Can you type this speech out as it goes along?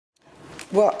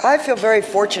Well, I feel very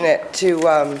fortunate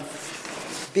to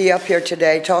be up here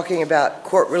today talking about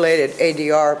court-related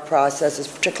ADR processes,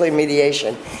 particularly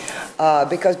mediation,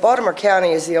 because Baltimore County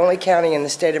is the only county in the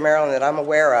state of Maryland that I'm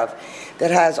aware of that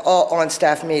has all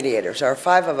on-staff mediators. There are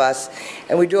 5 of us,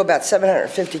 and we do about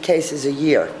 750 cases a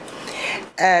year.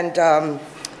 And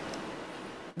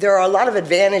there are a lot of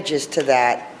advantages to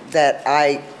that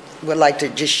I would like to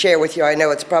just share with you. I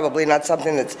know it's probably not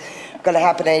something that's going to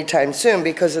happen anytime soon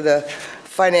because of the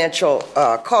financial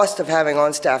cost of having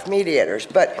on-staff mediators.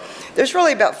 But there's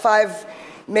really about 5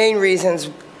 main reasons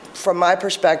from my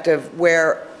perspective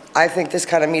where I think this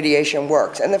kind of mediation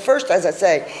works. And the first, as I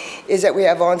say, is that we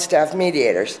have on-staff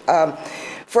mediators.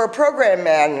 For a program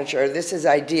manager, this is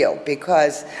ideal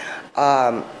because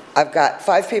I've got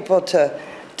 5 people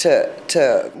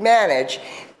to manage,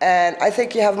 and I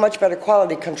think you have much better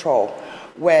quality control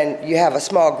when you have a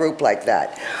small group like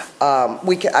that.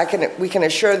 We can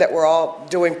assure that we're all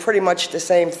doing pretty much the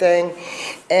same thing,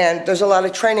 and there's a lot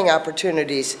of training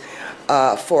opportunities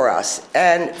for us.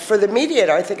 And for the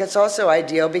mediator, I think it's also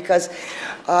ideal because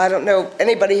I don't know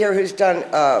anybody here who's done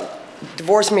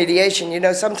divorce mediation. You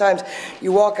know, sometimes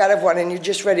you walk out of one and you're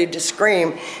just ready to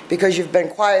scream because you've been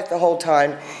quiet the whole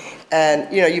time,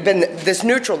 and you know you've been this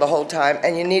neutral the whole time,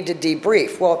 and you need to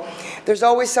debrief. Well, there's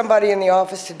always somebody in the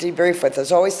office to debrief with.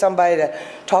 There's always somebody to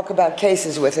talk about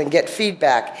cases with and get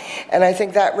feedback, and I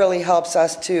think that really helps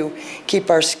us to keep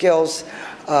our skills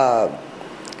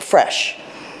fresh.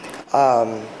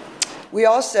 We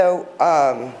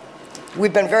also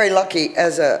we've been very lucky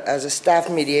as a staff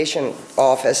mediation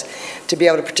office to be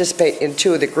able to participate in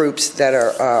 2 of the groups that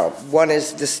are, one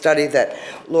is the study that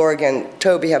Laura and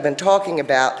Toby have been talking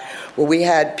about, where we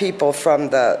had people from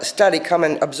the study come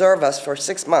and observe us for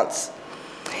 6 months.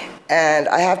 And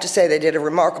I have to say they did a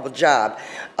remarkable job.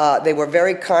 They were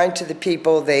very kind to the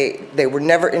people. They were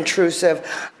never intrusive.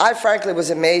 I frankly was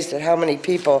amazed at how many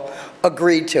people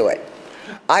agreed to it.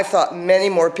 I thought many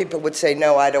more people would say,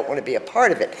 no, I don't want to be a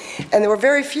part of it. And there were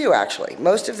very few, actually.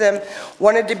 Most of them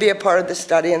wanted to be a part of the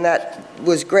study, and that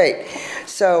was great.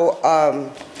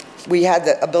 So we had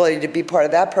the ability to be part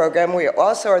of that program. We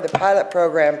also are the pilot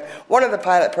program, one of the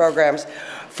pilot programs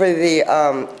for the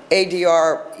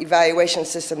ADR evaluation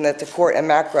system that the court and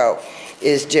macro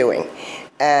is doing.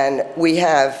 And we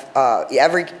have,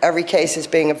 every case is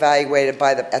being evaluated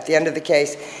by at the end of the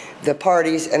case, the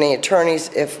parties and the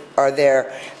attorneys, if are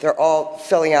there, they're all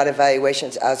filling out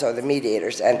evaluations, as are the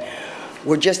mediators. And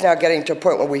we're just now getting to a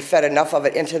point where we fed enough of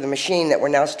it into the machine that we're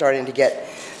now starting to get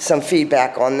some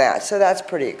feedback on that. So that's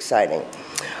pretty exciting.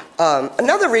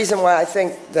 Another reason why I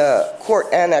think the court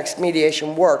annexed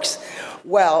mediation works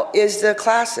well is the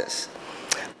classes.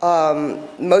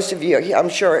 Most of you, I'm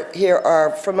sure, here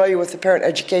are familiar with the parent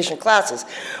education classes,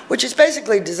 which is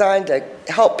basically designed to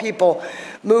help people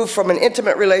move from an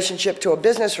intimate relationship to a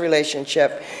business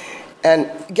relationship and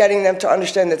getting them to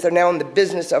understand that they're now in the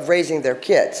business of raising their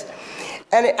kids.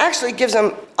 And it actually gives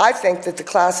them, I think that the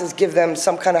classes give them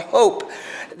some kind of hope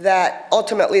that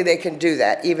ultimately they can do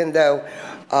that, even though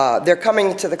they're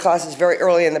coming to the classes very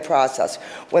early in the process.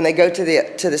 When they go to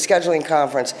the scheduling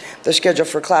conference, they're scheduled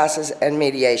for classes and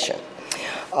mediation.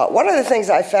 One of the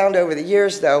things I found over the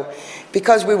years, though,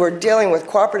 because we were dealing with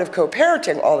cooperative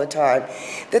co-parenting all the time,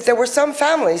 that there were some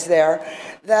families there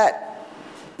that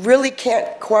really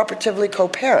can't cooperatively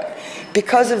co-parent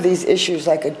because of these issues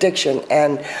like addiction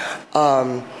and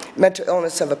mental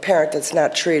illness of a parent that's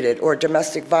not treated, or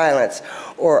domestic violence,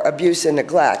 or abuse and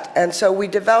neglect. And so we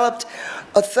developed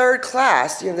a 3rd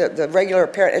class. You know, the regular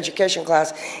parent education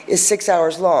class is 6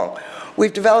 hours long.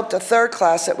 We've developed a 3rd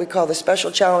class that we call the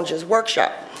Special Challenges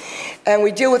Workshop. And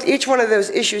we deal with each one of those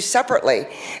issues separately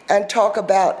and talk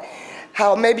about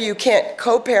how maybe you can't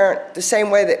co-parent the same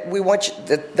way that we want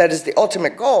you, that is the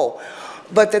ultimate goal,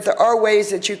 but that there are ways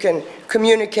that you can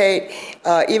communicate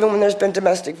even when there's been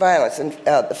domestic violence. And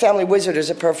the Family Wizard is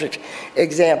a perfect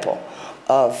example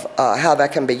of how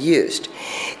that can be used.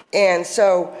 And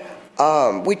so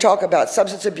we talk about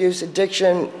substance abuse,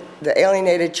 addiction, the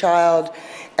alienated child,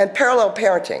 and parallel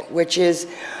parenting, which is,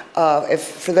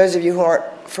 for those of you who aren't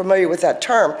familiar with that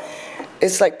term,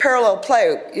 it's like parallel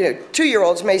play. You know,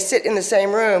 2-year-olds may sit in the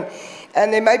same room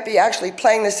and they might be actually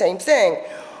playing the same thing,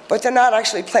 but they're not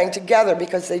actually playing together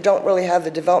because they don't really have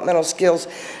the developmental skills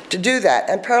to do that.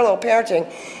 And parallel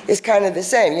parenting is kind of the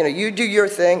same. You know, you do your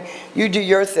thing, you do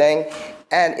your thing,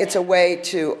 and it's a way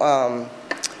to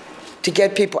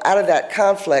get people out of that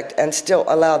conflict and still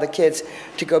allow the kids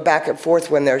to go back and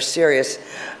forth when there's serious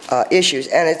issues.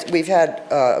 And we've had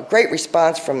a great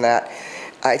response from that.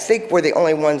 I think we're the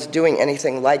only ones doing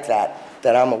anything like that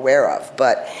that I'm aware of.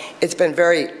 But it's been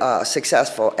very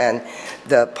successful, and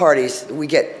the parties, we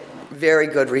get very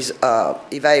good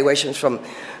evaluations from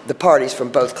the parties from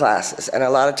both classes. And a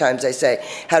lot of times they say,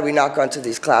 had we not gone to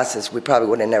these classes, we probably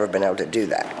would have never been able to do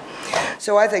that.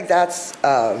 So I think that's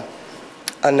an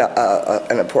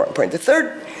important point. The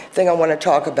third thing I want to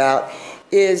talk about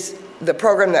is the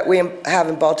program that we have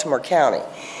in Baltimore County.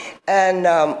 And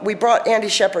we brought Andy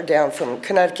Shepard down from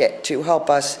Connecticut to help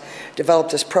us develop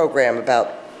this program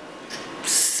about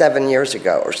 7 years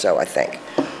ago or so, I think.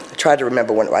 I tried to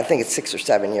remember when, I think it's 6 or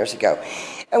 7 years ago.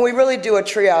 And we really do a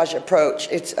triage approach.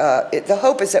 The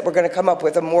hope is that we're going to come up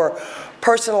with a more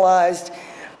personalized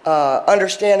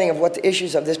understanding of what the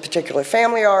issues of this particular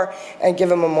family are and give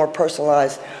them a more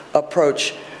personalized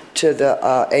approach to the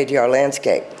ADR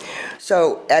landscape.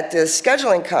 So at the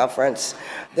scheduling conference,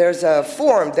 there's a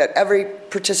form that every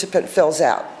participant fills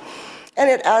out. And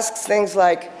it asks things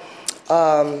like,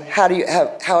 how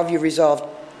have you resolved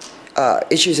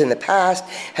issues in the past?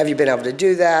 Have you been able to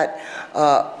do that?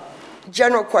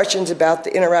 General questions about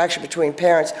the interaction between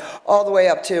parents, all the way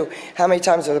up to how many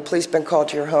times have the police been called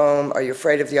to your home? Are you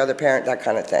afraid of the other parent? That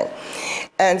kind of thing.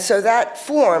 And so that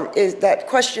form, that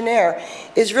questionnaire,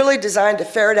 is really designed to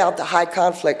ferret out the high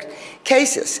conflict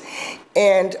cases.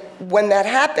 And when that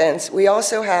happens, we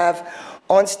also have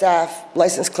on staff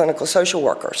licensed clinical social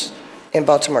workers in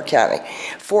Baltimore County,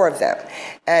 4 of them.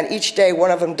 And each day,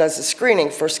 one of them does the screening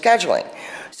for scheduling.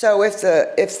 So if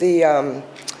the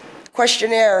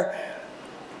questionnaire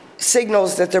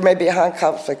signals that there may be a high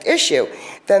conflict issue,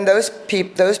 then those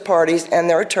parties and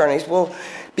their attorneys will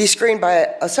be screened by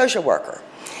a social worker.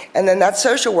 And then that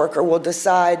social worker will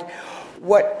decide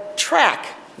what track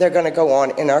they're going to go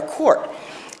on in our court.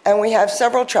 And we have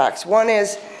several tracks. One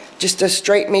is just a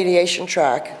straight mediation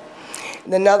track.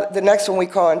 The next one we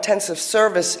call intensive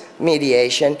service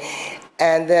mediation.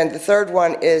 And then the third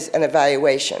one is an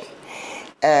evaluation.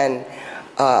 And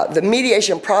the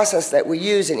mediation process that we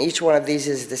use in each one of these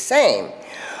is the same,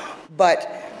 but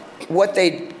what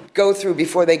they go through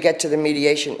before they get to the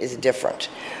mediation is different.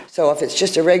 So if it's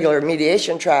just a regular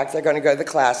mediation track, they're going to go to the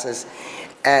classes,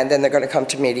 and then they're going to come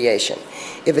to mediation.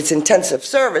 If it's intensive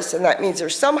service, then that means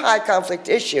there's some high conflict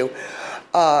issue,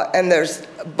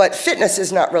 but fitness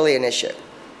is not really an issue.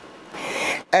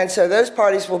 And so those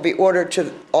parties will be ordered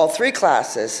to all 3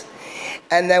 classes.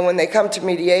 And then when they come to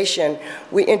mediation,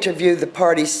 we interview the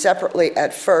parties separately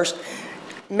at first,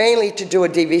 mainly to do a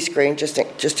DV screen, just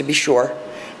to be sure,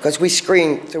 because we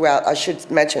screen throughout. I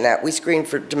should mention that. We screen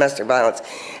for domestic violence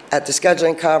at the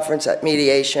scheduling conference, at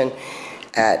mediation,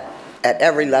 at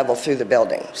every level through the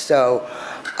building. So,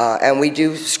 and we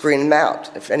do screen them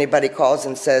out. If anybody calls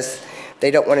and says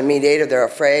they don't want to mediate or they're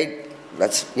afraid,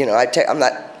 that's, you know, I'm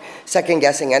not second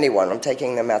guessing anyone. I'm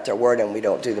taking them at their word, and we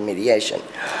don't do the mediation.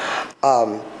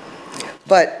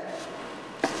 But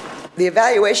the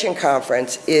evaluation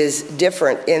conference is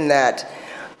different in that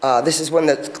this is when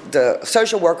the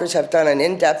social workers have done an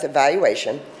in-depth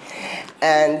evaluation,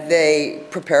 and they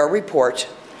prepare a report.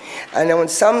 I know in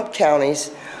some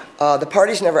counties, the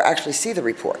parties never actually see the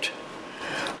report.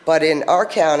 But in our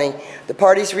county, the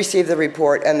parties receive the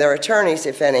report, and their attorneys,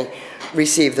 if any,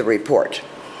 receive the report.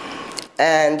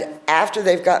 And after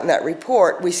they've gotten that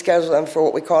report, we schedule them for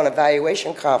what we call an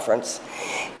evaluation conference.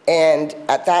 And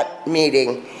at that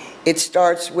meeting, it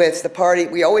starts with the party.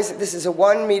 This is a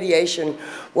one mediation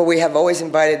where we have always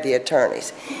invited the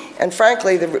attorneys. And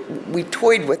frankly, we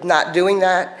toyed with not doing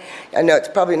that. I know it's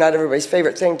probably not everybody's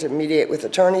favorite thing to mediate with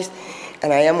attorneys,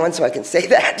 and I am one, so I can say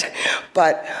that.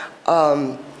 But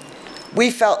we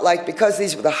felt like because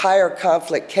these were the higher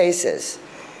conflict cases,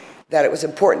 that it was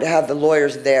important to have the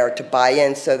lawyers there to buy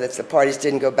in so that the parties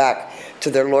didn't go back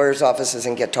to their lawyers' offices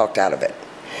and get talked out of it.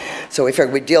 So we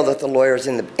figured we'd deal with the lawyers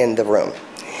in the room.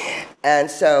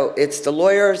 And so it's the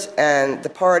lawyers and the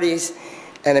parties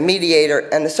and a mediator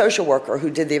and the social worker who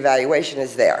did the evaluation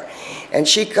is there. And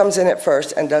she comes in at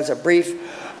first and does a brief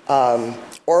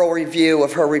oral review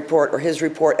of her report or his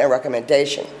report and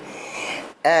recommendation.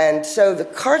 And so the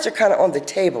cards are kind of on the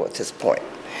table at this point.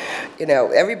 You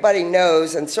know, everybody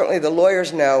knows, and certainly the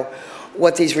lawyers know,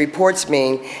 what these reports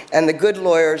mean, and the good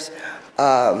lawyers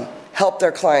help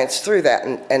their clients through that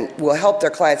and will help their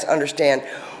clients understand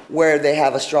where they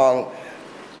have a strong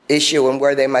issue and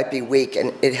where they might be weak,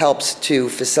 and it helps to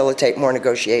facilitate more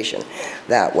negotiation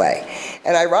that way.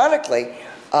 And ironically,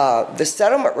 the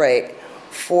settlement rate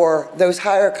for those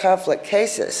higher conflict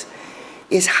cases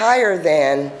is higher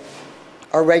than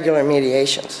our regular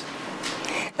mediations.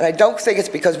 And I don't think it's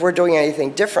because we're doing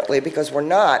anything differently, because we're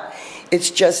not. It's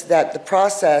just that the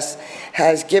process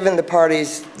has given the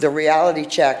parties the reality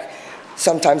check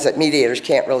sometimes that mediators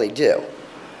can't really do.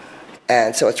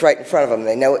 And so it's right in front of them.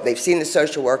 They know it, they've seen the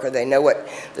social worker, they know what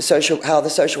how the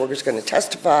social worker is going to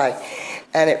testify,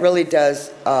 and it really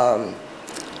does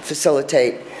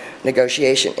facilitate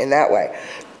negotiation in that way.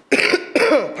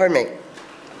 Pardon me.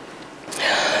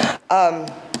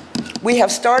 We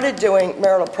have started doing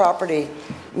marital property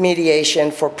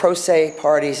mediation for pro se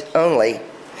parties only.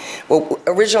 Well,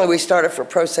 originally we started for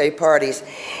pro se parties,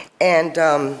 and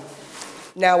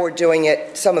now we're doing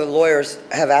it. Some of the lawyers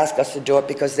have asked us to do it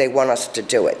because they want us to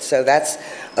do it. So that's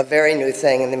a very new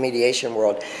thing in the mediation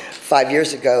world. 5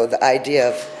 years ago, the idea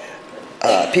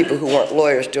of people who weren't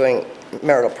lawyers doing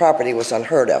marital property was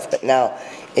unheard of, but now,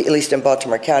 at least in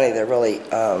Baltimore County, they're really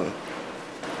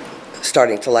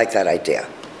starting to like that idea.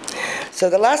 So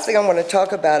the last thing I want to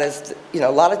talk about is, a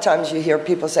lot of times you hear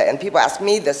people say, and people ask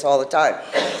me this all the time,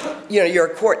 you're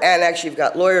a court annex, you've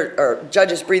got lawyers or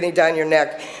judges breathing down your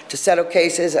neck to settle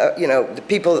cases. The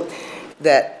people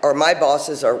that are my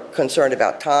bosses are concerned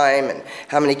about time and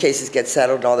how many cases get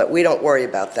settled and all that. We don't worry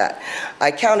about that.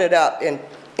 I counted up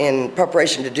in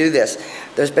preparation to do this.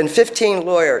 There's been 15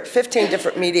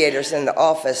 different mediators in the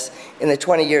office in the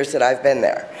 20 years that I've been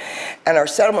there. And our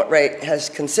settlement rate has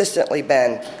consistently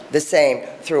been the same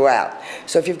throughout.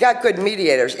 So if you've got good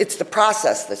mediators, it's the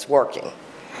process that's working.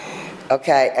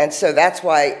 Okay, and so that's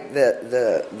why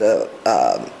the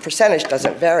percentage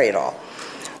doesn't vary at all.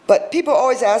 But people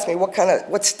always ask me,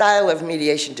 what style of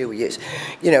mediation do we use?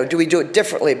 Do we do it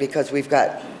differently because we've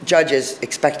got judges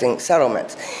expecting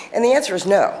settlements? And the answer is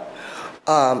no.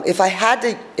 If I had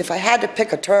to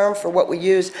pick a term for what we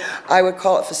use, I would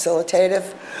call it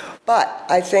facilitative. But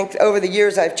I think over the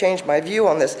years I've changed my view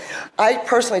on this. I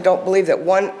personally don't believe that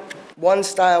one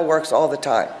style works all the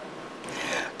time.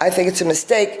 I think it's a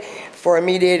mistake for a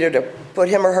mediator to put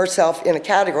him or herself in a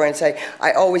category and say,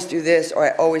 I always do this or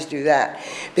I always do that.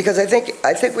 Because I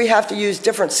think we have to use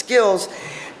different skills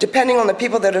depending on the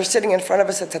people that are sitting in front of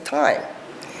us at the time.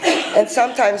 And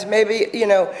sometimes maybe,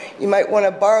 you might want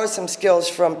to borrow some skills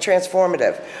from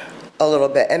transformative a little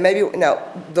bit. And maybe,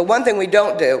 the one thing we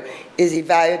don't do is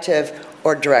evaluative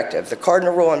or directive. The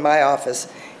cardinal rule in my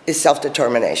office is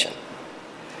self-determination.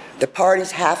 The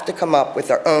parties have to come up with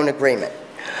their own agreement.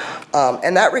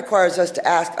 And that requires us to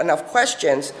ask enough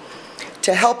questions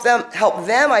to help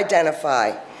them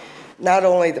identify not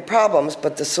only the problems,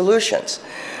 but the solutions.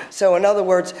 So in other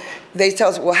words, they tell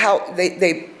us, well,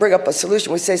 they bring up a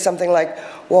solution. We say something like,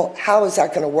 well, how is that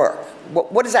going to work?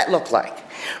 What does that look like?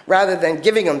 Rather than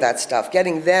giving them that stuff,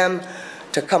 getting them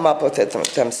to come up with it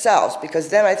themselves, because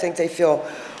then I think they feel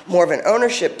more of an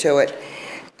ownership to it.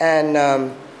 And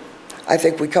I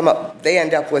think they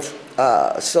end up with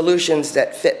solutions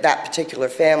that fit that particular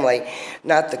family,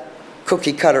 not the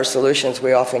cookie cutter solutions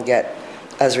we often get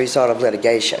as a result of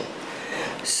litigation.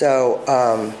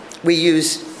 So we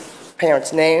use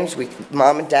parents' names,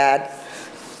 mom and dad,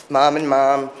 mom and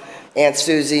mom, Aunt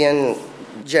Susie and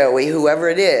Joey, whoever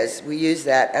it is, we use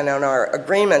that. And on our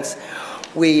agreements,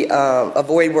 we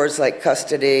avoid words like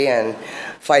custody and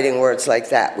fighting words like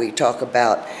that. We talk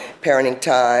about parenting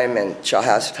time and shall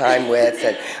have time with,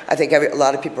 and I think a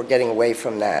lot of people are getting away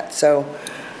from that. So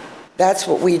that's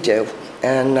what we do,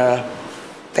 and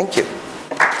thank you.